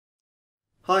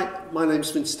Hi, my name's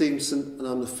Stevenson and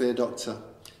I'm the Fear Doctor.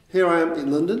 Here I am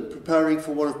in London preparing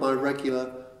for one of my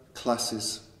regular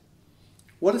classes.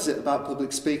 What is it about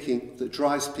public speaking that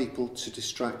drives people to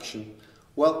distraction?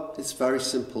 Well, it's very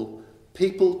simple.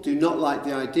 People do not like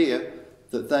the idea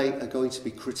that they are going to be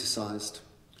criticised.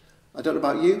 I don't know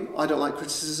about you, I don't like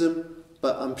criticism,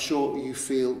 but I'm sure you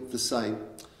feel the same.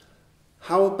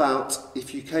 How about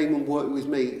if you came and worked with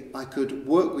me, I could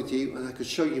work with you and I could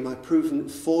show you my proven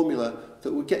formula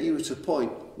that would get you at a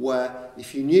point where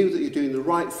if you knew that you're doing the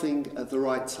right thing at the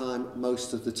right time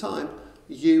most of the time,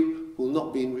 you will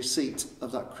not be in receipt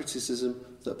of that criticism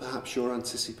that perhaps you're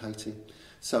anticipating.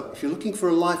 So if you're looking for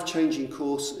a life-changing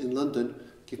course in London,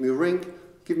 give me a ring,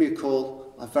 give me a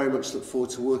call. I very much look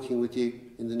forward to working with you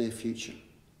in the near future.